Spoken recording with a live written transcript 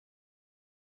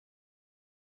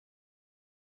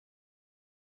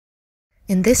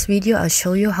In this video I'll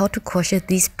show you how to crochet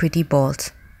these pretty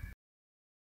balls.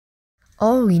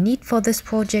 All we need for this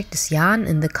project is yarn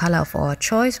in the color of our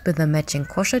choice with a matching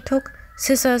crochet hook,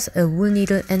 scissors, a wool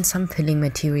needle and some filling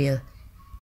material.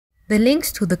 The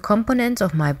links to the components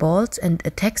of my balls and a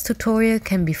text tutorial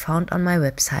can be found on my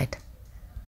website.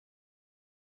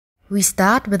 We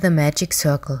start with a magic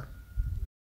circle.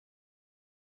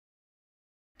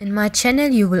 In my channel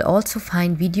you will also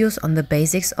find videos on the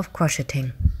basics of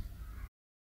crocheting.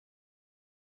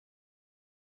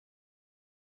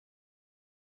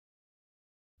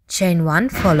 Chain 1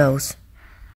 follows.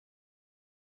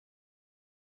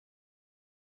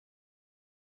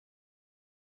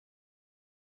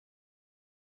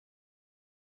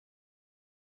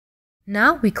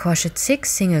 Now we crochet 6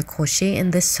 single crochet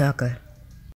in this circle.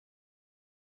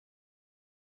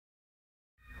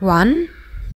 1,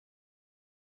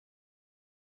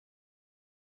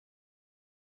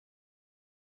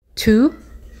 2,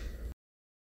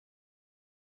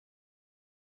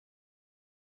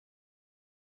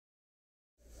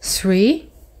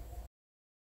 3,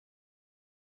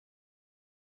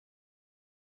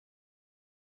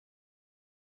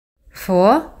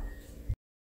 4,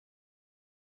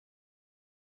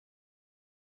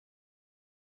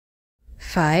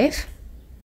 5,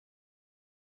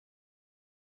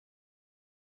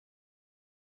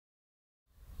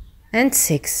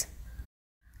 6.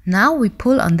 Now we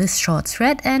pull on this short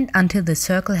thread end until the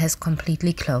circle has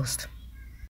completely closed.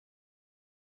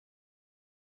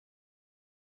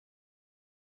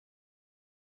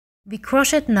 We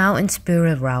crochet now in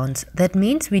spiral rounds. That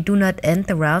means we do not end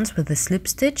the rounds with a slip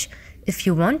stitch. If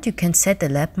you want, you can set a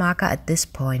lap marker at this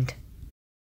point.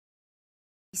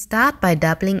 We start by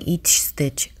doubling each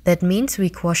stitch. That means we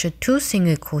crochet 2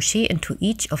 single crochet into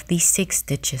each of these 6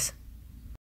 stitches.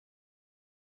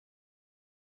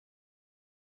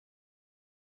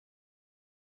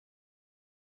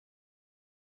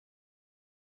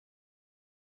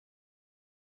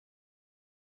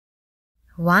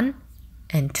 One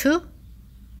and 2,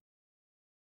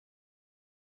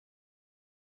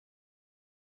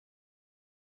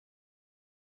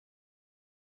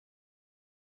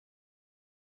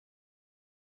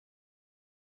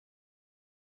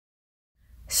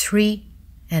 3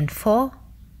 and 4,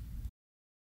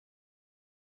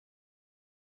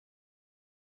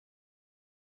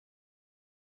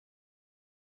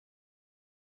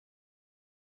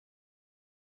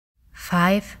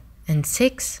 5 and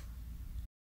 6,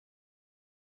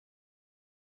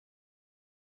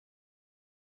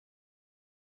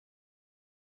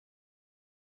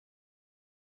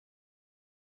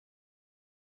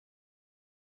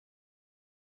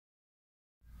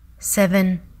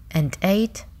 7 and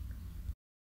 8,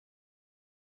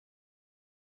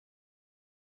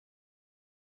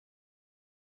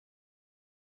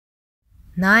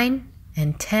 9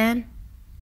 and 10,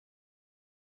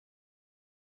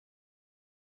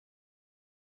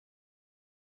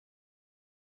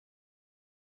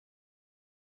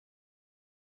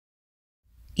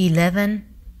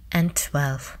 11 and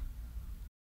 12.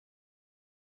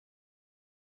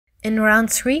 In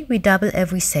round 3 we double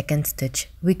every second stitch.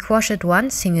 We crochet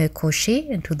 1 single crochet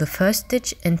into the first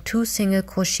stitch and 2 single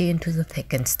crochet into the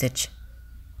second stitch.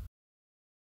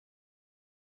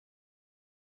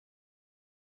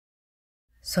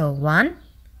 So 1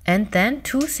 and then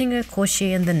 2 single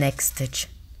crochet in the next stitch.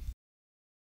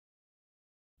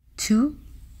 2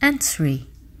 and 3.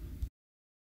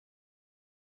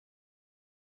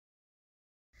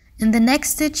 In the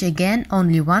next stitch again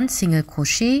only 1 single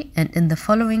crochet and in the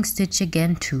following stitch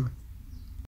again 2.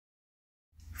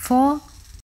 4,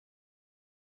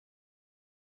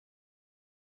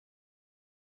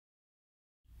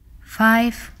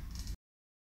 5,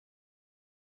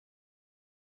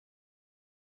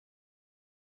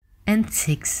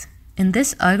 6. In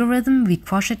this algorithm we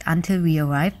crochet until we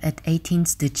arrive at 18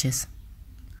 stitches.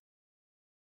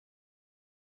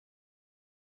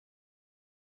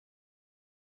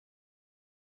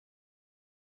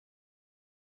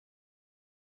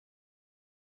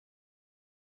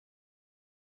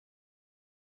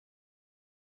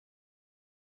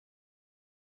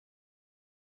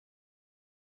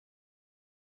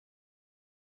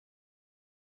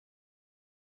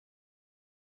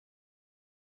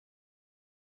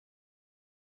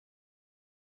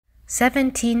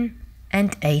 (17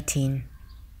 and 18).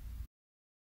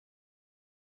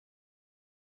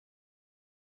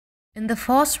 In the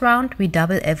fourth round we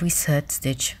double every third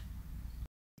stitch.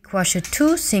 We crochet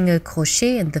 2 single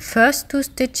crochet in the first 2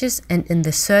 stitches and in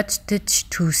the third stitch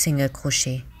 2 single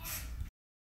crochet.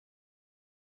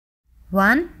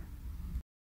 1,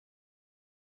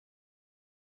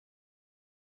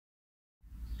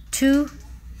 2,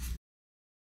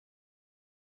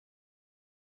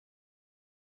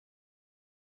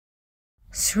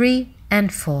 3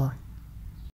 and 4.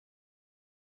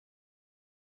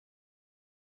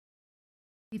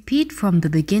 Repeat from the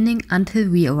beginning until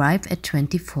we arrive at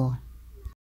 24.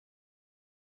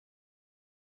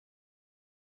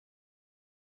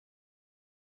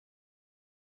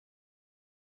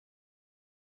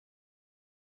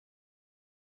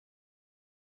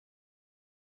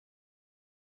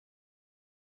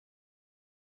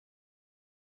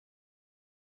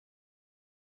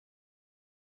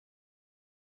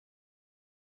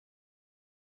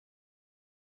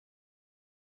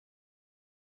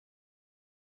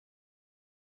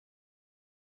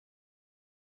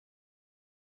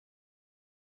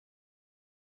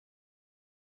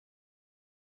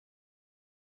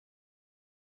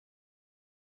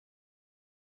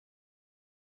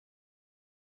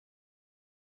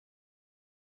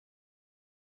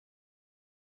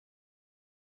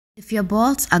 If your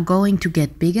balls are going to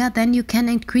get bigger, then you can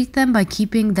increase them by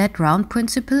keeping that round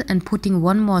principle and putting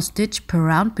one more stitch per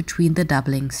round between the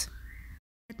doublings.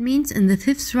 That means in the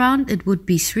 5th round it would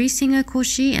be 3 single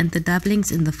crochet and the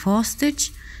doublings in the 4th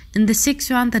stitch. In the 6th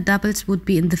round the doubles would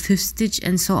be in the 5th stitch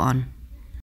and so on.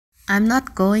 I'm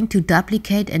not going to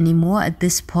duplicate anymore at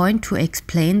this point to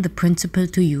explain the principle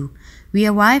to you. We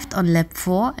arrived on lap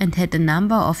 4 and had a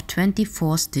number of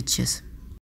 24 stitches.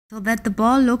 So that the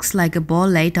ball looks like a ball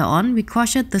later on, we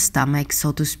crocheted the stomach,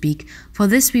 so to speak. For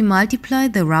this we multiply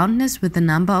the roundness with the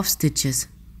number of stitches.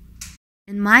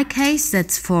 In my case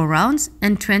that's 4 rounds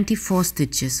and 24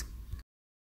 stitches.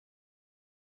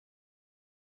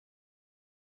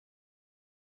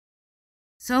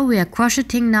 So we are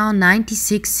crocheting now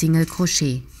 96 single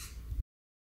crochet.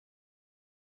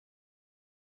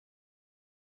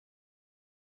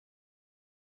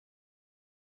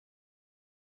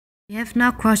 We have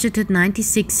now crocheted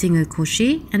 96 single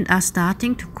crochet and are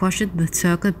starting to crochet the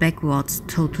circle backwards,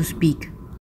 so to speak.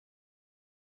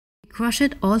 We crochet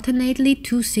alternately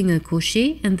 2 single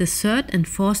crochet and the 3rd and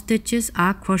 4th stitches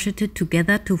are crocheted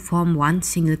together to form 1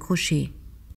 single crochet.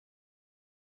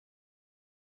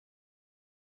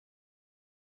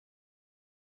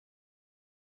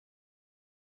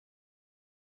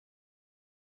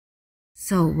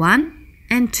 So 1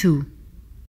 and 2.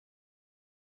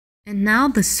 And now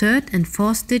the 3rd and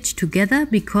 4th stitch together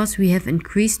because we have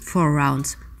increased 4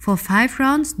 rounds. For 5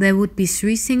 rounds there would be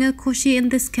 3 single crochet in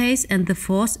this case and the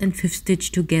 4th and 5th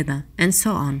stitch together and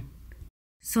so on.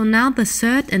 So now the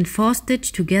 3rd and 4th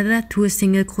stitch together to a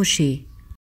single crochet.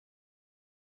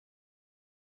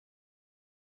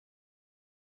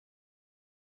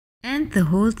 And the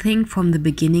whole thing from the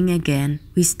beginning again.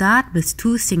 We start with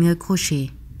 2 single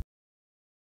crochet.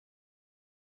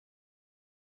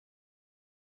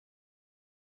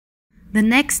 The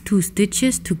next 2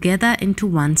 stitches together into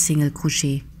 1 single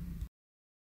crochet.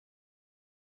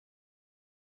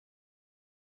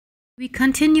 We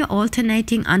continue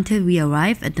alternating until we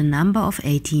arrive at the number of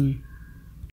 18.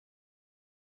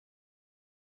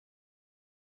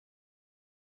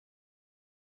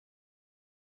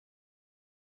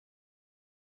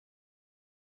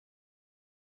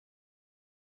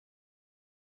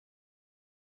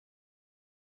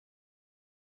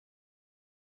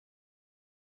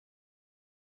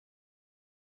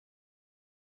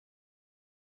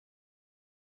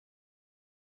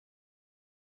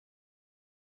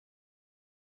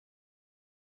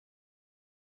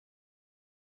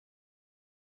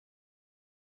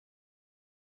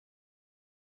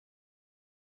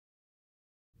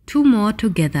 Two more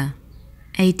together,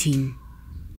 18.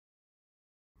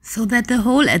 So that the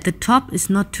hole at the top is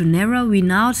not too narrow, we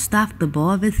now stuff the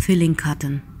ball with filling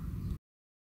cotton.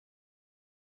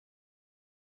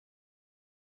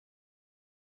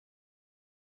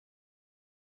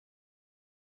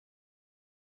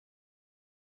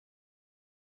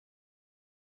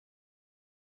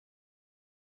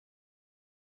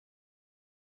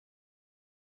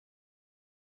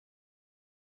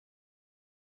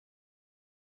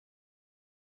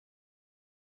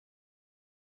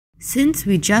 Since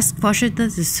we just crocheted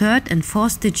the 3rd and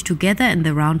 4th stitch together in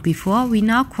the round before, we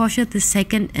now crochet the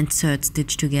 2nd and 3rd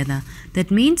stitch together.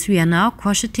 That means we are now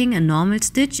crocheting a normal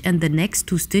stitch and the next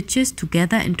 2 stitches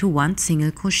together into 1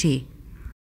 single crochet.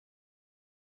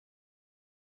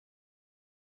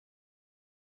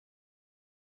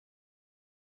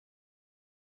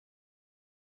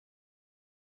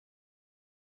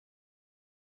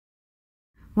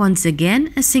 Once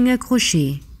again a single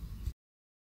crochet.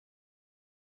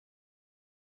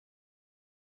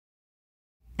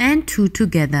 And 2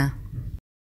 together.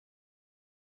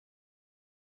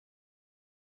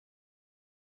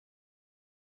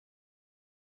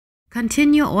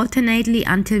 Continue alternately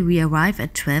until we arrive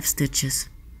at 12 stitches.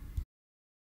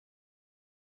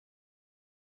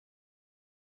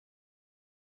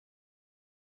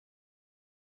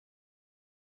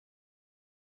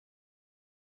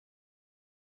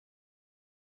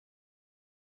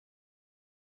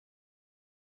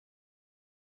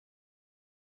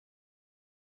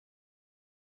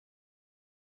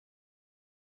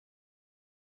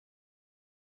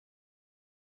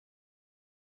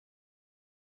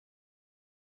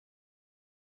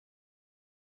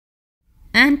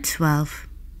 And 12.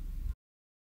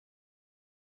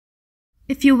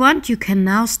 If you want, you can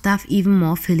now stuff even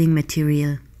more filling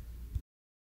material.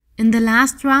 In the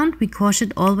last round, we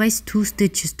crocheted always 2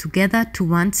 stitches together to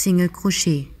one single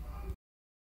crochet.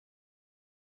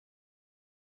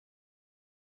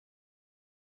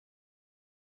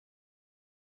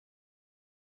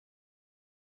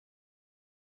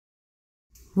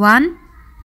 One,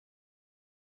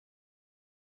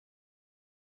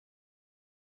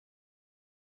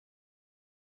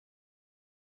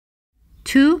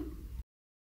 2,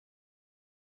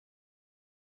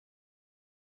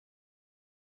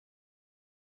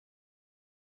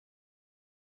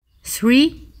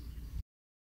 3,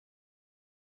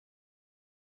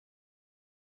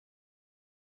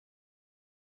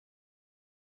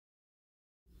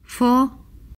 4,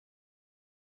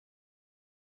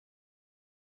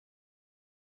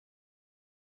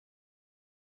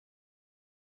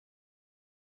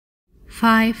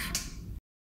 5,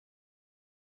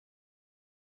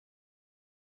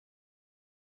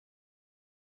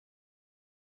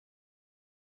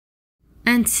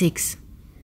 6.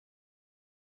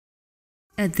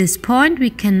 At this point, we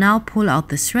can now pull out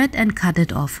the thread and cut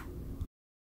it off.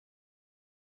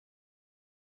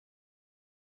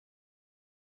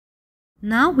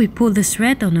 Now we pull the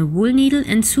thread on a wool needle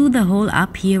and sew the hole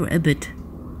up here a bit.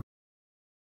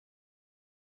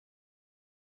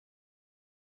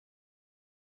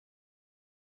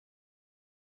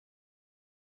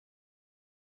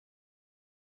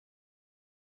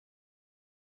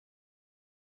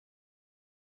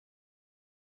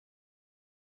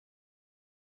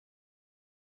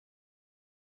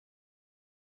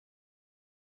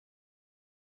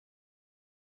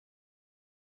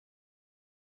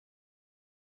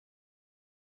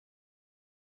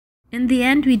 In the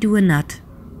end, we do a knot.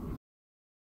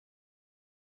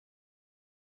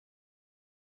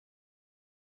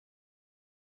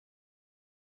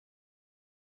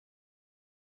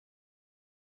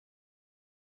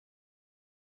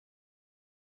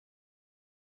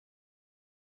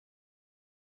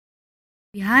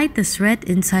 We hide the thread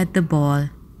inside the ball.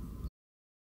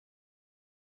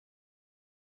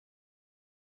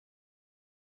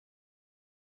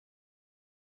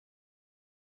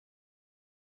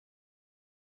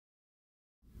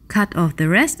 Cut off the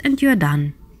rest and you're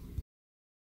done.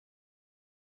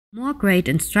 More great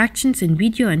instructions in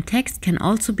video and text can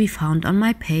also be found on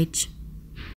my page.